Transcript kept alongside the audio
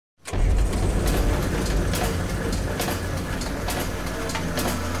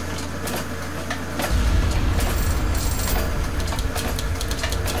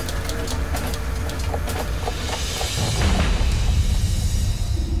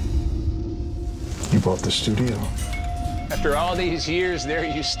You bought the studio. After all these years, there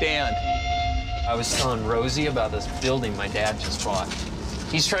you stand. I was telling Rosie about this building my dad just bought.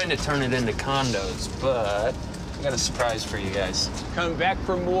 He's trying to turn it into condos, but I got a surprise for you guys. Come back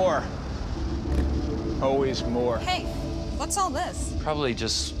for more. Always more. Hey, what's all this? Probably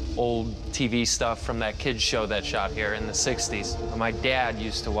just old TV stuff from that kids show that shot here in the 60s. My dad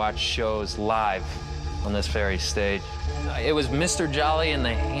used to watch shows live on this very stage. It was Mr. Jolly and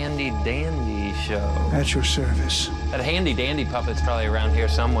the Handy Dandy show. At your service. That Handy Dandy puppet's probably around here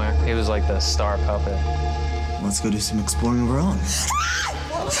somewhere. He was like the star puppet. Let's go do some exploring of our own.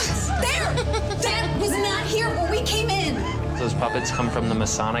 There! That was not here when we came in. Those puppets come from the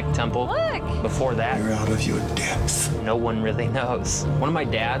Masonic temple. Look! Before that, You're out of your depth. no one really knows. One of my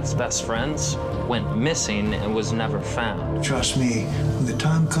dad's best friends went missing and was never found. Trust me, when the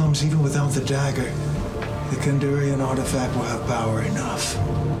time comes, even without the dagger, the Kandurian artifact will have power enough.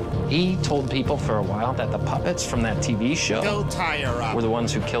 He told people for a while that the puppets from that TV show Go tie her up. were the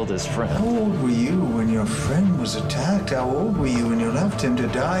ones who killed his friend. How old were you when your friend was attacked? How old were you when you left him to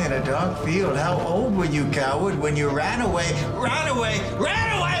die in a dark field? How old were you, coward, when you ran away, ran away,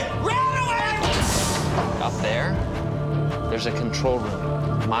 ran away, ran away? Up there, there's a control room.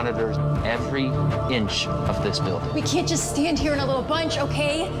 Monitors every inch of this building. We can't just stand here in a little bunch,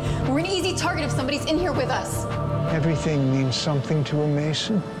 okay? We're an easy target if somebody's in here with us. Everything means something to a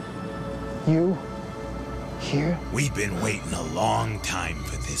Mason. You, here, We've been waiting a long time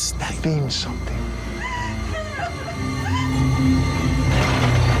for this night. means something.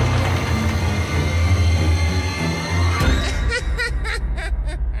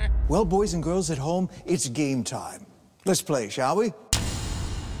 Well, boys and girls at home, it's game time. Let's play, shall we?